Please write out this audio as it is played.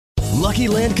Lucky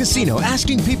Land Casino,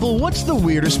 asking people, what's the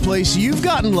weirdest place you've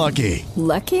gotten lucky?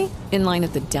 Lucky? In line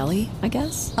at the deli, I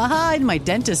guess? Aha, in my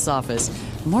dentist's office.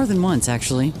 More than once,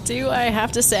 actually. Do I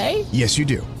have to say? Yes, you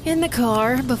do. In the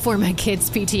car before my kids'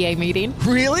 PTA meeting.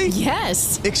 Really?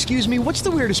 Yes. Excuse me, what's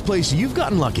the weirdest place you've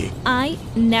gotten lucky? I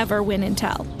never win and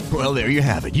tell. Well, there you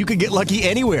have it. You can get lucky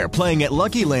anywhere, playing at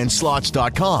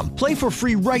LuckyLandSlots.com. Play for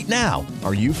free right now.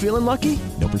 Are you feeling lucky?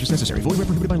 No purchase necessary. Void where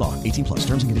prohibited by law. 18 plus.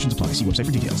 Terms and conditions apply. See website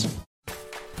for details.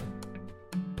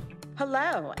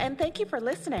 Hello, and thank you for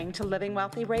listening to Living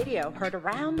Wealthy Radio, heard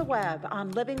around the web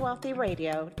on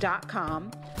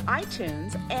livingwealthyradio.com,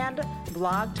 iTunes, and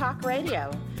Blog Talk Radio.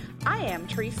 I am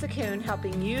Teresa Kuhn,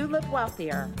 helping you live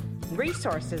wealthier.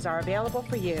 Resources are available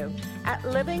for you at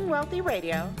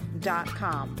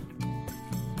livingwealthyradio.com.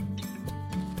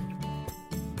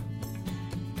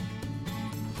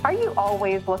 Are you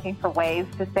always looking for ways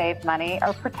to save money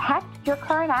or protect your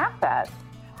current assets?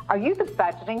 Are you the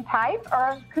budgeting type,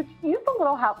 or could you use a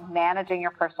little help managing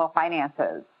your personal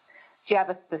finances? Do you have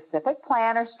a specific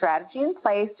plan or strategy in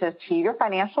place to achieve your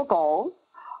financial goals?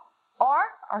 Or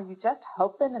are you just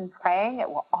hoping and praying it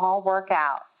will all work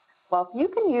out? Well, if you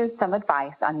can use some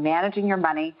advice on managing your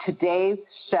money, today's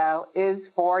show is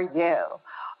for you.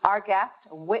 Our guest,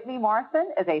 Whitney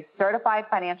Morrison, is a certified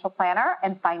financial planner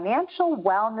and financial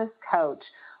wellness coach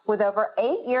with over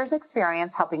 8 years'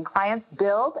 experience helping clients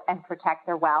build and protect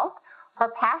their wealth. Her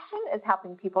passion is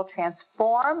helping people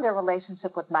transform their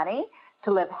relationship with money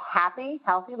to live happy,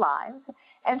 healthy lives.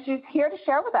 And she's here to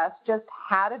share with us just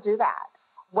how to do that.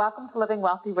 Welcome to Living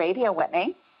Wealthy Radio,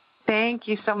 Whitney. Thank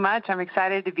you so much. I'm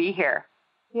excited to be here.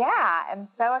 Yeah, I'm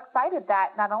so excited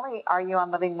that not only are you on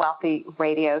Living Wealthy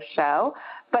Radio show,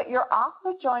 but you're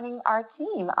also joining our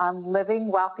team on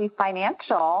Living Wealthy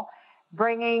Financial,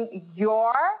 bringing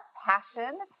your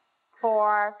passion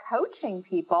for coaching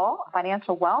people,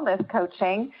 financial wellness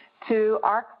coaching, to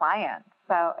our clients.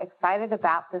 So excited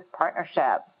about this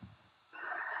partnership.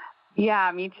 Yeah,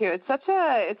 me too. It's such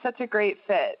a great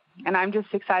fit, and I'm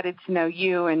just excited to know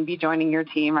you and be joining your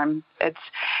team.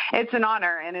 It's an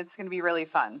honor, and it's going to be really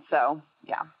fun. So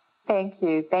yeah. Thank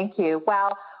you.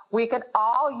 Well, we could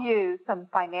all use some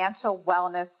financial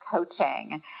wellness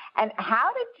coaching. And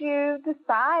how did you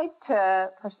decide to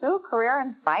pursue a career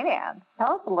in finance?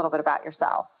 Tell us a little bit about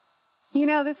yourself. You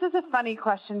know, this is a funny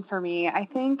question for me. I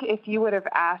think if you would have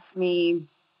asked me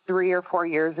 3 or 4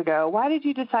 years ago, why did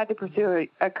you decide to pursue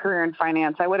a career in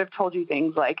finance? I would have told you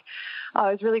things like, oh,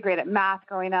 I was really great at math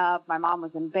growing up. My mom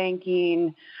was in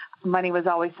banking. Money was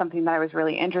always something that I was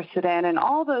really interested in. And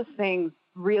all those things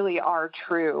really are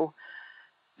true.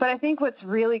 But I think what's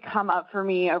really come up for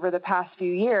me over the past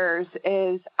few years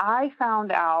is I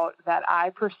found out that I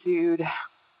pursued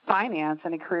finance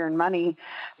and a career in money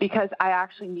because I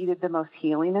actually needed the most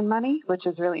healing in money, which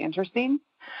is really interesting.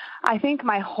 I think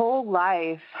my whole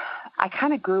life, I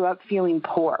kind of grew up feeling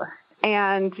poor.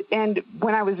 And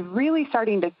when I was really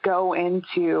starting to go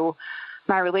into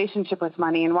my relationship with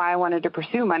money and why I wanted to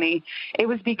pursue money, it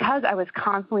was because I was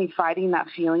constantly fighting that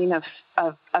feeling of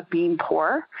being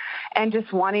poor and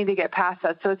just wanting to get past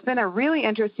that. So it's been a really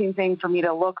interesting thing for me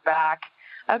to look back.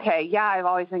 Okay, yeah, I've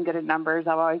always been good at numbers.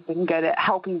 I've always been good at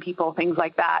helping people, things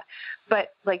like that.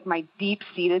 But like my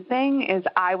deep-seated thing is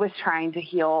I was trying to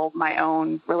heal my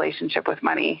own relationship with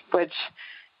money, which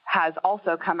has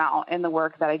also come out in the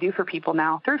work that I do for people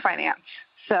now through finance.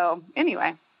 So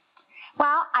anyway.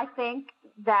 Well, I think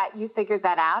that you figured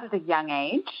that out at a young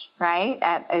age, right,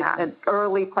 at an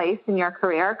early place in your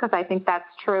career, because I think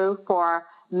that's true for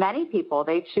many people.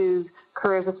 They choose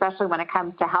careers, especially when it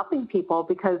comes to helping people,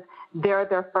 because they're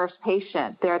their first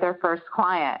patient. They're their first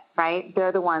client, right?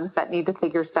 They're the ones that need to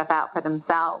figure stuff out for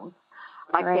themselves,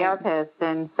 like therapists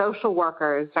and social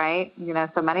workers, right? You know,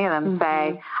 so many of them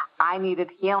say, I needed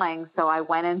healing, so I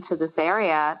went into this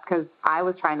area because I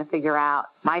was trying to figure out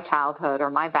my childhood or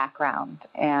my background.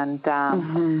 And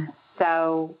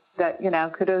so, that, you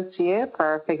know, kudos to you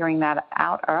for figuring that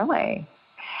out early.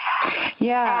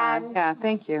 Yeah,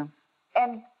 thank you.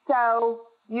 And so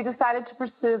you decided to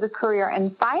pursue the career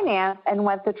in finance and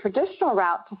went the traditional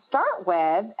route to start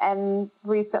with, and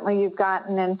recently you've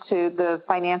gotten into the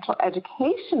financial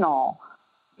educational.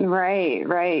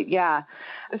 Right, yeah.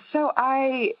 So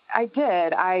I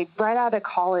did. Right out of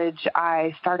college,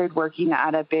 I started working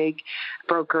at a big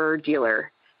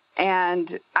broker-dealer.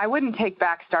 And I wouldn't take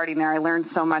back starting there. I learned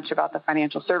so much about the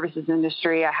financial services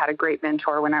industry. I had a great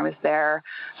mentor when I was there,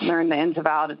 learned the ins and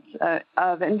outs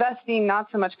of investing,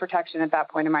 not so much protection at that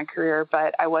point in my career,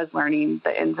 but I was learning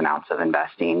the ins and outs of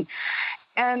investing.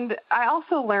 And I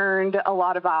also learned a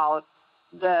lot about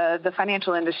the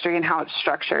financial industry and how it's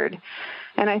structured.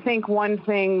 And I think one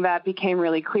thing that became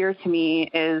really clear to me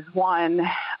is, one,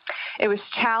 it was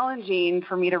challenging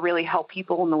for me to really help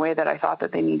people in the way that I thought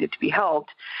that they needed to be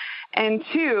helped. And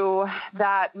two,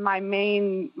 that my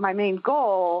main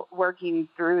goal working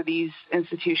through these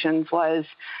institutions was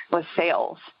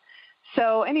sales.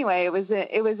 So anyway,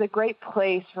 it was a great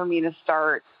place for me to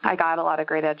start. I got a lot of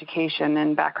great education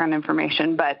and background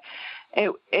information, but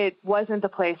it wasn't the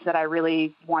place that I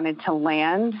really wanted to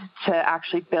land to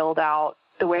actually build out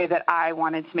the way that I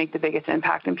wanted to make the biggest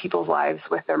impact in people's lives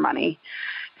with their money.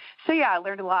 So yeah, I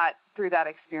learned a lot through that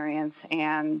experience,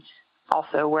 and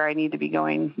also where I need to be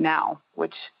going now,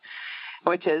 which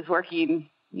is working,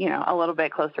 a little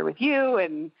bit closer with you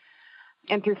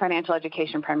and through financial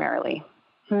education primarily.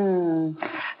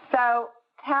 So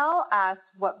tell us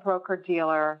what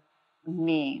broker-dealer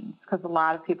means, because a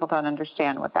lot of people don't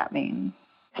understand what that means.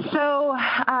 So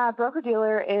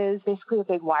broker-dealer is basically a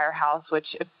big wirehouse,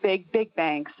 which big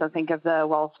banks. So think of the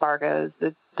Wells Fargos,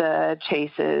 the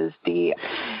Chases, the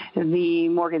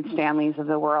Morgan Stanleys of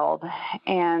the world.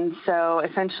 And so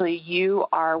essentially you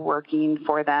are working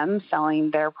for them,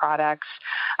 selling their products,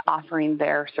 offering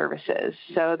their services.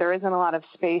 So there isn't a lot of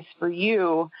space for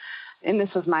you, and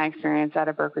this was my experience at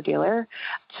a broker-dealer,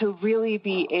 to really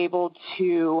be able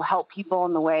to help people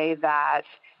in the way that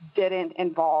didn't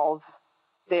involve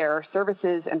their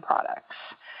services and products.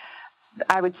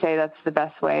 I would say that's the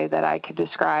best way that I could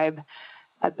describe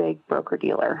a big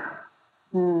broker-dealer.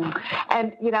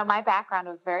 And, my background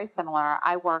was very similar.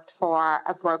 I worked for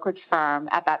a brokerage firm.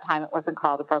 At that time, it wasn't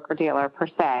called a broker-dealer per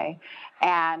se,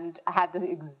 and I had the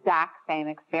exact same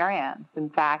experience. In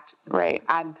fact,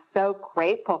 I'm so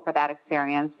grateful for that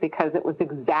experience because it was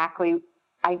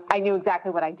I knew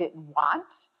exactly what I didn't want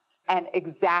and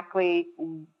exactly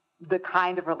the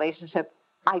kind of relationship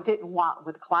I didn't want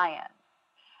with clients.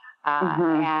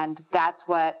 And that's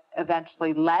what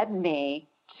eventually led me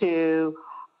to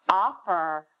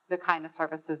offer the kind of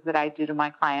services that I do to my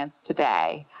clients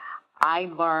today. I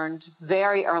learned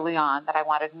very early on that I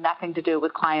wanted nothing to do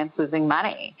with clients losing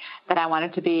money, that I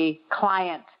wanted to be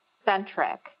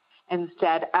client-centric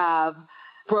instead of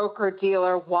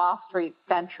broker-dealer, Wall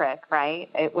Street-centric, right?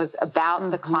 It was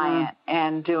about the client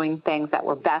and doing things that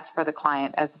were best for the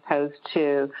client as opposed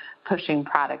to pushing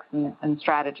products and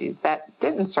strategies that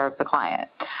didn't serve the client.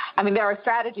 I mean, there are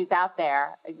strategies out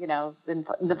there, in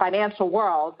the financial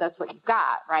world, that's what you've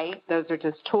got, right? Those are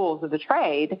just tools of the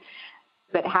trade.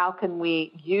 But how can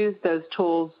we use those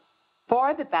tools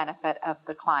for the benefit of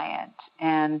the client?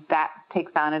 And that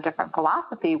takes on a different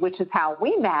philosophy, which is how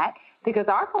we met, because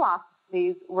our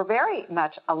philosophies were very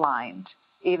much aligned.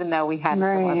 Even though we had a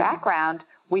similar background,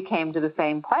 we came to the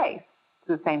same place,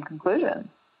 to the same conclusion.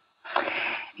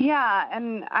 Yeah,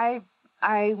 and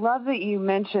I love that you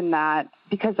mentioned that,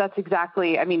 because that's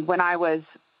exactly, when I was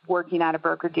working at a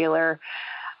broker-dealer,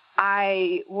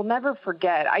 I will never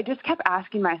forget. I just kept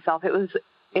asking myself, it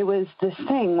was this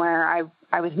thing where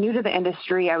I was new to the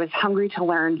industry. I was hungry to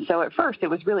learn. So at first it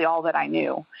was really all that I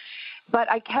knew, but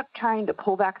I kept trying to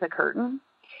pull back the curtain,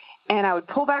 and I would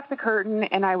pull back the curtain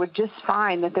and I would just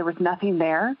find that there was nothing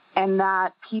there, and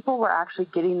that people were actually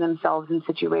getting themselves in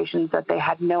situations that they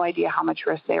had no idea how much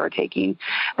risk they were taking.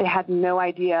 They had no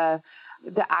idea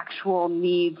the actual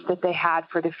needs that they had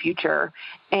for the future.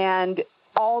 And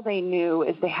all they knew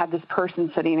is they had this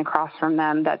person sitting across from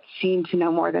them that seemed to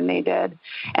know more than they did,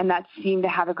 and that seemed to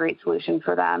have a great solution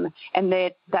for them. And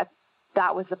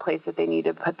that was the place that they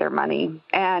needed to put their money.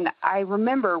 And I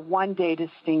remember one day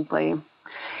distinctly,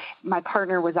 my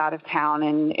partner was out of town,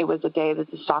 and it was a day that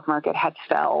the stock market had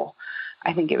fell.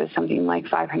 I think it was something like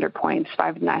 500 points,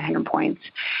 500 to 900 points.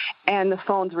 And the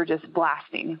phones were just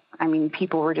blasting.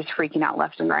 People were just freaking out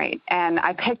left and right. And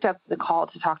I picked up the call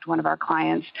to talk to one of our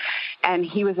clients, and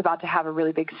he was about to have a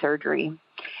really big surgery.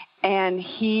 And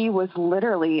he was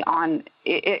literally on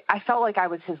it. I felt like I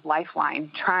was his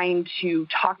lifeline, trying to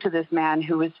talk to this man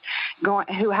who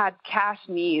had cash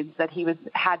needs that he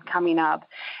had coming up,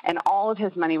 and all of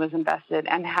his money was invested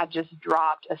and had just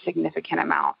dropped a significant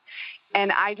amount.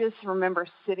 And I just remember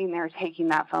sitting there taking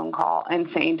that phone call and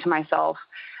saying to myself,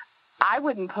 I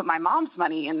wouldn't put my mom's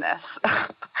money in this.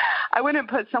 I wouldn't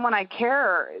put someone I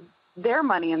care, their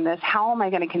money in this. How am I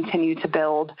going to continue to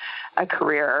build a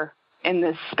career in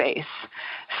this space?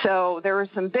 So there were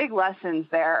some big lessons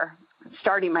there,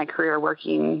 starting my career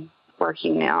working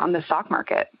now on the stock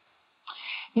market.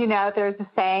 There's a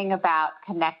saying about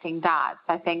connecting dots.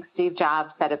 I think Steve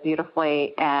Jobs said it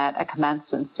beautifully at a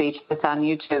commencement speech that's on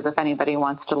YouTube if anybody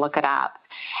wants to look it up.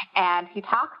 And he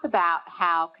talks about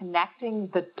how connecting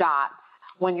the dots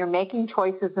when you're making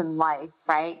choices in life,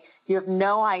 right? You have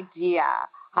no idea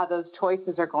how those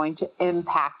choices are going to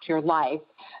impact your life.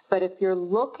 But if you're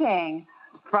looking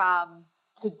from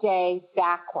today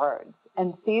backwards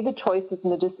and see the choices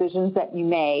and the decisions that you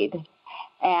made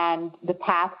and the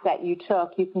paths that you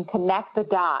took, you can connect the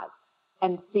dots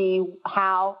and see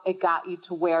how it got you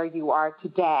to where you are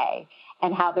today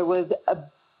and how there was a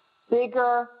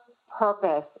bigger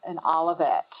purpose in all of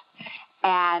it.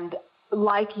 And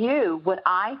like you, what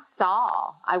I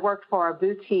saw, I worked for a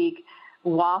boutique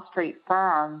Wall Street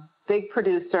firm, big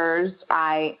producers.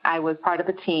 I was part of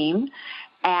a team.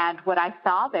 And what I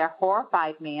saw there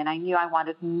horrified me, and I knew I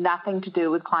wanted nothing to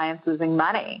do with clients losing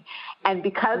money. And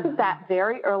because of that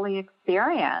very early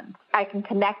experience, I can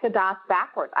connect the dots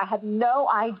backwards. I had no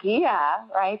idea,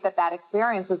 right, that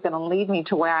experience was going to lead me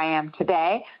to where I am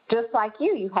today. Just like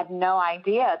you had no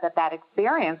idea that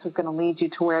experience was going to lead you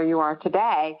to where you are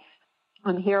today.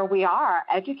 And here we are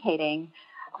educating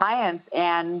clients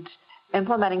and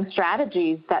implementing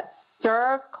strategies that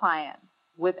serve clients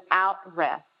without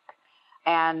risk.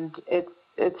 And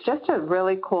it's just a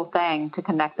really cool thing to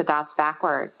connect the dots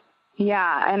backwards.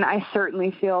 Yeah, and I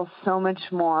certainly feel so much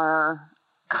more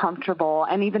comfortable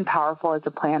and even powerful as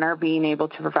a planner being able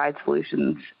to provide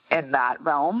solutions in that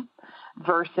realm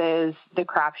versus the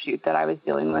crapshoot that I was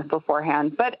dealing with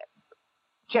beforehand. But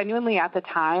genuinely at the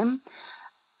time,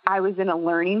 I was in a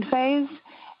learning phase.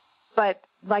 But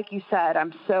like you said,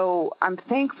 I'm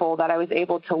thankful that I was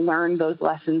able to learn those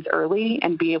lessons early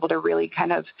and be able to really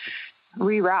kind of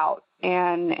reroute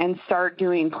and start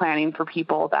doing planning for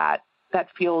people that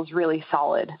feels really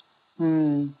solid.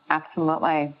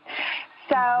 Absolutely.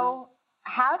 So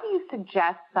how do you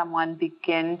suggest someone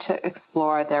begin to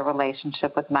explore their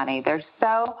relationship with money?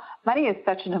 Money is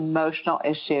such an emotional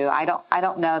issue. I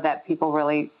don't know that people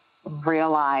really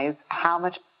realize how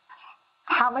much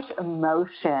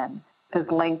emotion is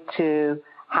linked to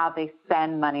how they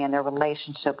spend money and their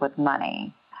relationship with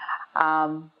money.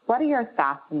 What are your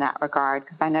thoughts in that regard?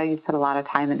 Because I know you put a lot of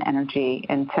time and energy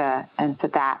into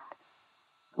that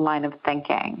line of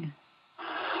thinking.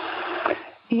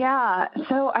 Yeah,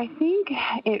 so I think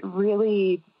it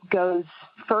really goes,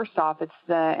 first off, it's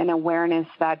an awareness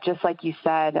that, just like you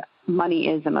said, money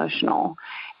is emotional.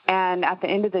 And at the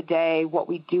end of the day, what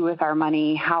we do with our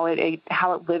money, how it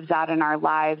lives out in our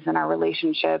lives and our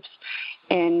relationships,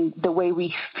 and the way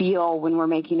we feel when we're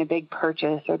making a big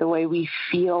purchase or the way we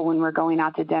feel when we're going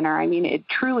out to dinner. I mean, it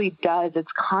truly does.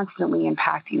 It's constantly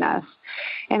impacting us.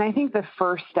 And I think the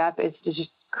first step is to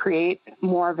just create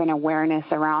more of an awareness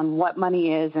around what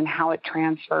money is and how it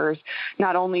transfers,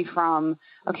 not only from,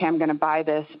 okay, I'm going to buy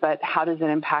this, but how does it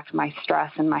impact my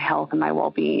stress and my health and my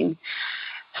well-being?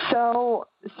 So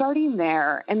starting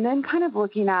there and then kind of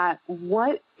looking at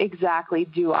what exactly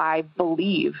do I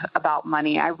believe about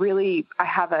money. I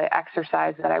have an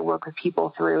exercise that I work with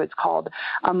people through. It's called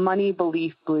a money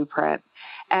belief blueprint.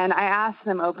 And I ask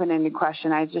them open-ended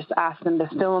question. I just ask them to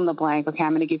fill in the blank. Okay,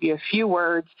 I'm going to give you a few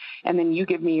words and then you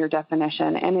give me your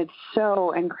definition. And it's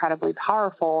so incredibly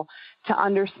powerful to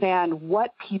understand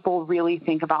what people really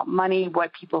think about money,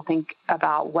 what people think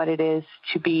about what it is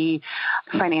to be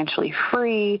financially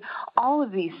free, all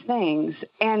of these things,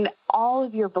 and all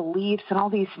of your beliefs and all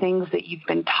these things that you've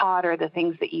been taught or the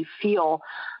things that you feel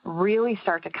really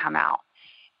start to come out.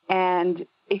 And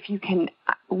if you can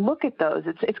look at those,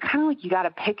 it's kind of like you got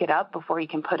to pick it up before you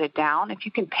can put it down. If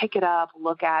you can pick it up,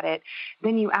 look at it,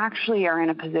 then you actually are in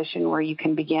a position where you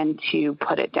can begin to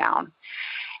put it down.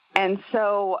 And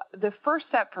so the first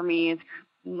step for me is,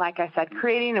 like I said,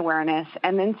 creating awareness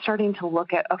and then starting to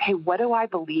look at, okay, what do I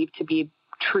believe to be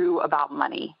true about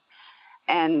money?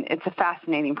 And it's a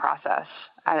fascinating process.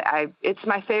 It's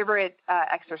my favorite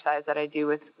exercise that I do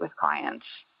with clients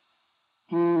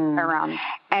around.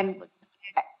 And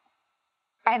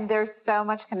there's so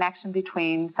much connection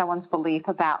between someone's belief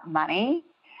about money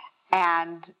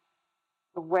and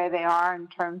where they are in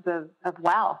terms of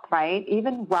wealth, right?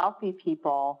 Even wealthy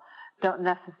people don't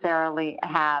necessarily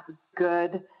have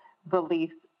good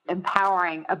beliefs,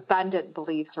 empowering, abundant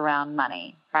beliefs around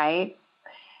money, right?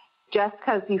 Just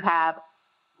because you have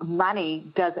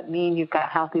money doesn't mean you've got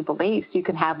healthy beliefs. You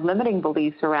can have limiting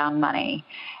beliefs around money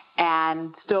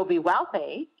and still be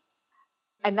wealthy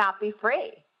and not be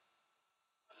free.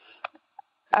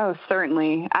 Oh,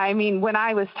 certainly. I mean, when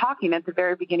I was talking at the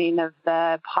very beginning of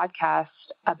the podcast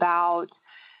about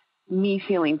me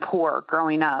feeling poor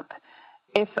growing up,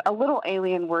 if a little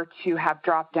alien were to have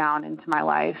dropped down into my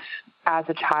life as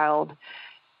a child,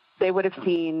 they would have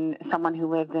seen someone who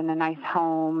lived in a nice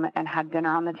home and had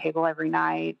dinner on the table every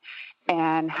night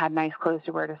and had nice clothes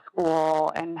to wear to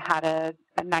school and had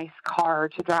a nice car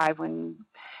to drive when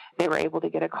they were able to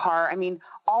get a car. I mean,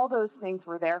 all those things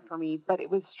were there for me, but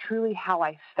it was truly how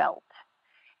I felt.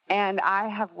 And I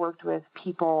have worked with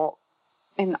people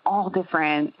in all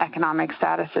different economic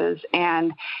statuses,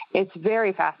 and it's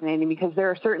very fascinating because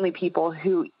there are certainly people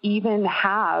who even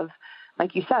have,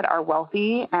 like you said, are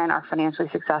wealthy and are financially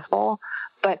successful,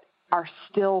 but are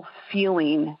still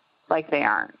feeling like they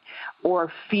aren't,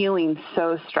 or feeling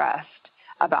so stressed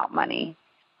about money.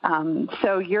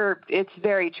 So it's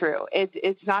very true.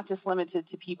 It's not just limited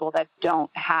to people that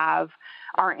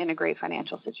aren't in a great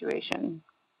financial situation.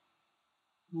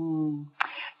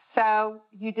 So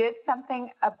you did something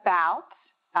about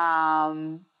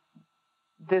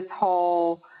this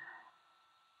whole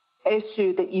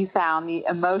issue that you found, the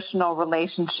emotional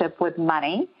relationship with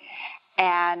money,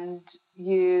 and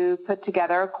you put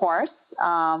together a course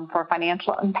for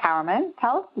financial empowerment.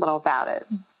 Tell us a little about it.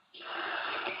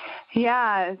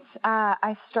 Yeah,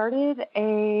 I started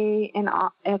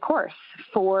a course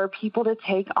for people to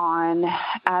take on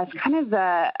as kind of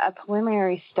a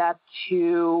preliminary step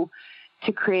to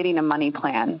creating a money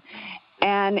plan.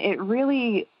 And it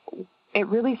really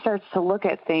starts to look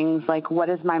at things like, what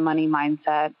is my money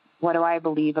mindset? What do I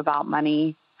believe about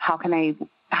money? How can I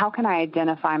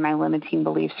identify my limiting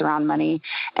beliefs around money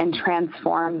and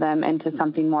transform them into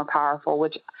something more powerful,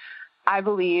 which I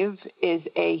believe is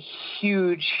a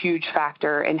huge, huge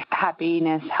factor in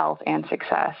happiness, health, and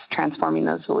success, transforming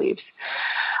those beliefs.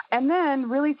 And then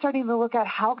really starting to look at,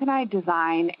 how can I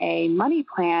design a money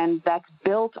plan that's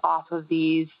built off of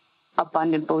these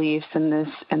abundant beliefs and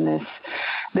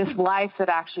this life that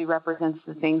actually represents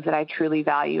the things that I truly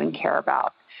value and care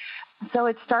about. So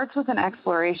it starts with an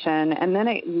exploration, and then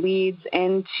it leads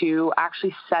into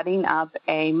actually setting up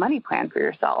a money plan for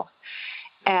yourself.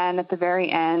 And at the very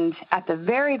end,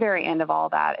 very, very end of all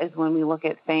that is when we look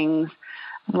at things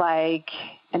like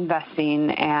investing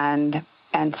and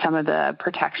some of the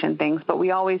protection things. But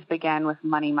we always begin with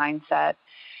money mindset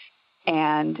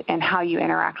and how you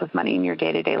interact with money in your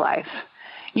day-to-day life.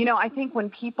 You know, I think when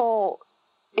people,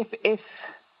 if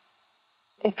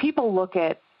people look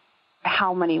at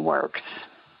how money works,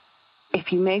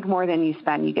 if you make more than you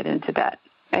spend, you get into debt.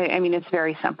 I mean, it's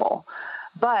very simple.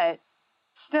 But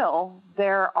still,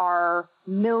 there are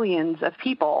millions of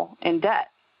people in debt,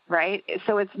 right?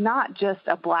 So it's not just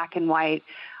a black and white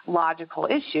logical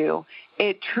issue.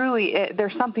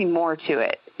 There's something more to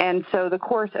it. And so the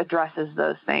course addresses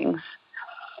those things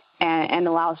and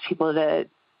allows people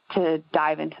to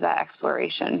dive into that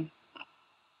exploration.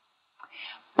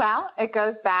 Well, it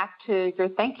goes back to your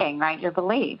thinking, right? Your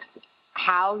beliefs.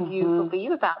 How you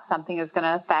believe about something is going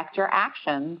to affect your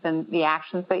actions, and the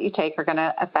actions that you take are going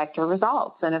to affect your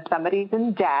results. And if somebody's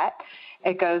in debt,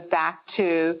 it goes back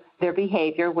to their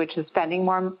behavior, which is spending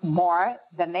more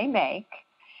than they make.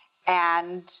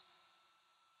 And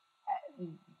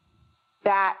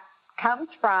that comes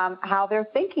from how they're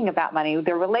thinking about money,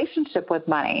 their relationship with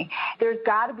money. There's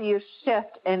got to be a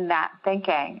shift in that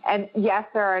thinking. And yes,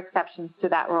 there are exceptions to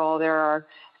that rule. There are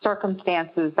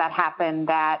circumstances that happen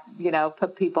that,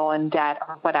 put people in debt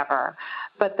or whatever.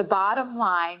 But the bottom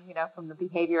line, from the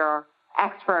behavior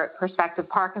expert perspective,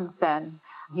 Parkinson,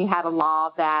 he had a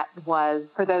law that was,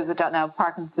 for those that don't know,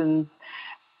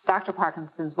 Dr.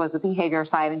 Parkinson's was a behavior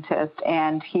scientist,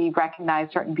 and he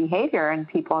recognized certain behavior in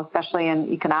people, especially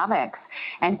in economics.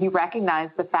 And he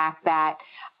recognized the fact that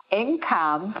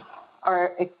income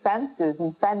or expenses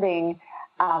and spending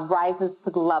rises to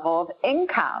the level of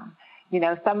income.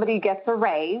 Somebody gets a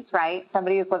raise, right?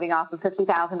 Somebody is living off of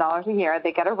 $50,000 a year.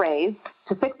 They get a raise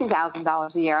to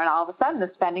 $60,000 a year, and all of a sudden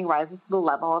the spending rises to the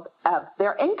level of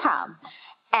their income.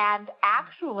 And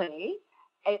actually,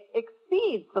 it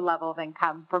exceeds the level of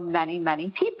income for many,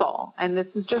 many people. And this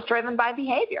is just driven by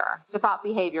behavior, default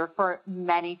behavior for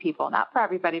many people, not for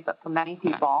everybody, but for many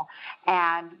people.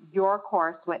 And your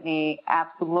course, Whitney,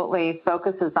 absolutely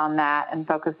focuses on that and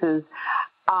focuses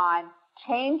on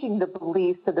changing the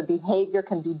belief so the behavior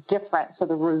can be different, so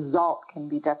the result can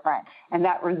be different. And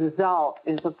that result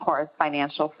is, of course,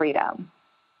 financial freedom.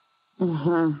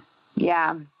 Mm-hmm.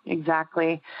 Yeah,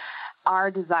 exactly. Our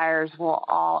desires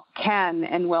can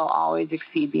and will always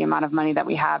exceed the amount of money that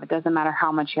we have. It doesn't matter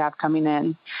how much you have coming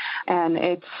in. And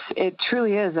it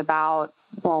truly is about,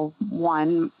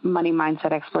 one, money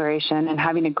mindset exploration and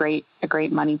having a great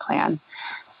money plan,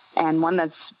 and one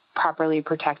that's properly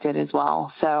protected as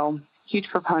well. So huge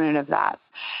proponent of that.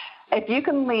 If you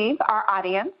can leave our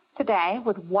audience today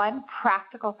with one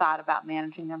practical thought about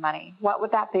managing their money, what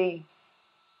would that be?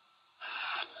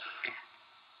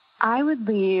 I would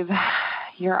leave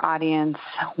your audience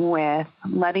with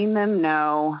letting them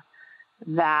know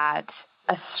that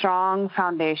a strong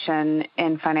foundation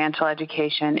in financial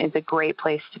education is a great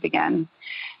place to begin.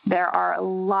 There are a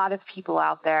lot of people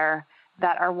out there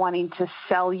that are wanting to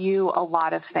sell you a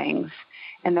lot of things,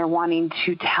 and they're wanting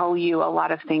to tell you a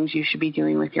lot of things you should be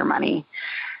doing with your money.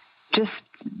 Just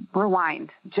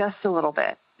rewind just a little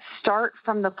bit. Start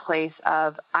from the place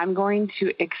of, I'm going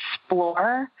to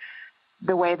explore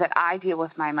the way that I deal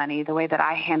with my money, the way that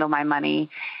I handle my money.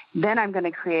 Then I'm going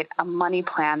to create a money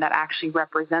plan that actually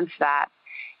represents that.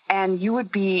 And you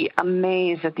would be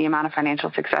amazed at the amount of financial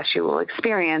success you will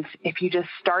experience if you just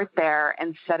start there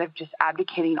instead of just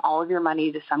abdicating all of your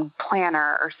money to some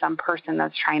planner or some person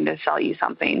that's trying to sell you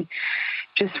something.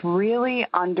 Just really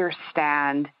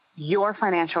understand your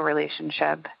financial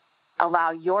relationship,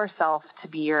 allow yourself to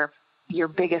be your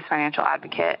biggest financial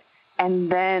advocate, and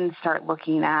then start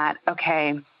looking at,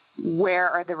 okay, where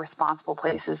are the responsible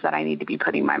places that I need to be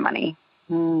putting my money?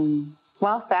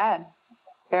 Well said.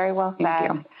 Very well said.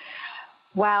 Thank you.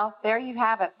 Well, there you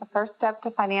have it. The first step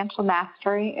to financial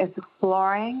mastery is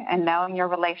exploring and knowing your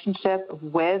relationship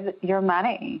with your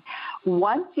money.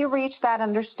 Once you reach that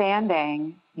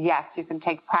understanding, yes, you can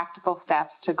take practical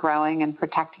steps to growing and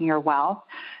protecting your wealth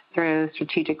through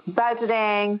strategic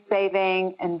budgeting,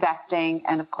 saving, investing,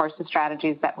 and, of course, the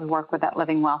strategies that we work with at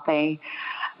Living Wealthy.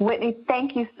 Whitney,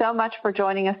 thank you so much for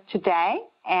joining us today.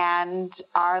 And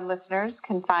our listeners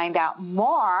can find out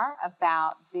more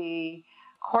about the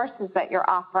courses that you're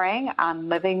offering on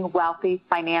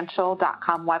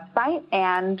livingwealthyfinancial.com website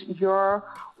and your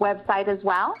website as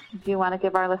well. Do you want to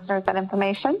give our listeners that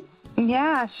information?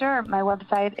 Yeah, sure. My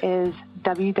website is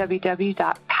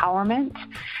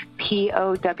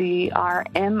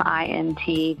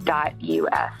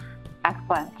www.powermint.us.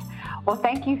 Excellent. Well,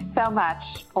 thank you so much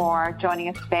for joining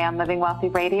us today on Living Wealthy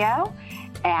Radio,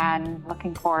 and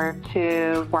looking forward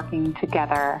to working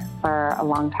together for a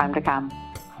long time to come.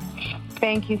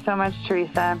 Thank you so much,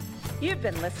 Teresa. You've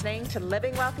been listening to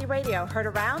Living Wealthy Radio, heard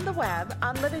around the web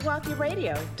on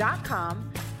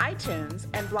livingwealthyradio.com, iTunes,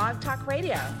 and Blog Talk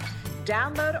Radio.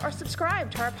 Download or subscribe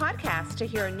to our podcast to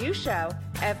hear a new show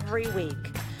every week.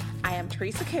 I am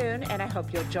Teresa Kuhn, and I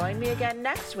hope you'll join me again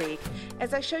next week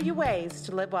as I show you ways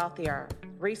to live wealthier.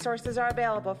 Resources are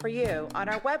available for you on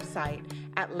our website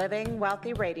at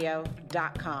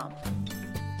livingwealthyradio.com.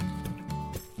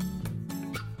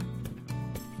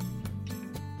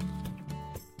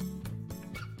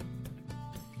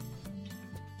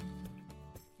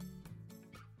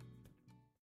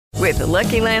 With the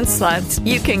Lucky Land Slots,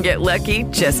 you can get lucky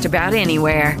just about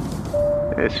anywhere.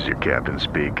 This is your captain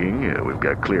speaking. We've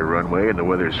got clear runway and the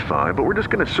weather's fine, but we're just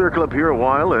going to circle up here a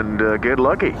while and get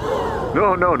lucky.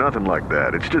 No, nothing like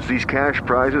that. It's just these cash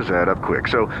prizes add up quick.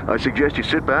 So I suggest you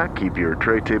sit back, keep your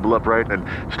tray table upright, and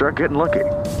start getting lucky.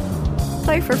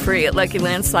 Play for free at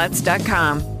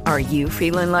LuckyLandSlots.com. Are you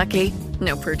feeling lucky?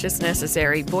 No purchase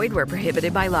necessary. Void where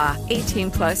prohibited by law.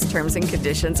 18+ terms and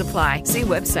conditions apply. See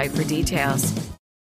website for details.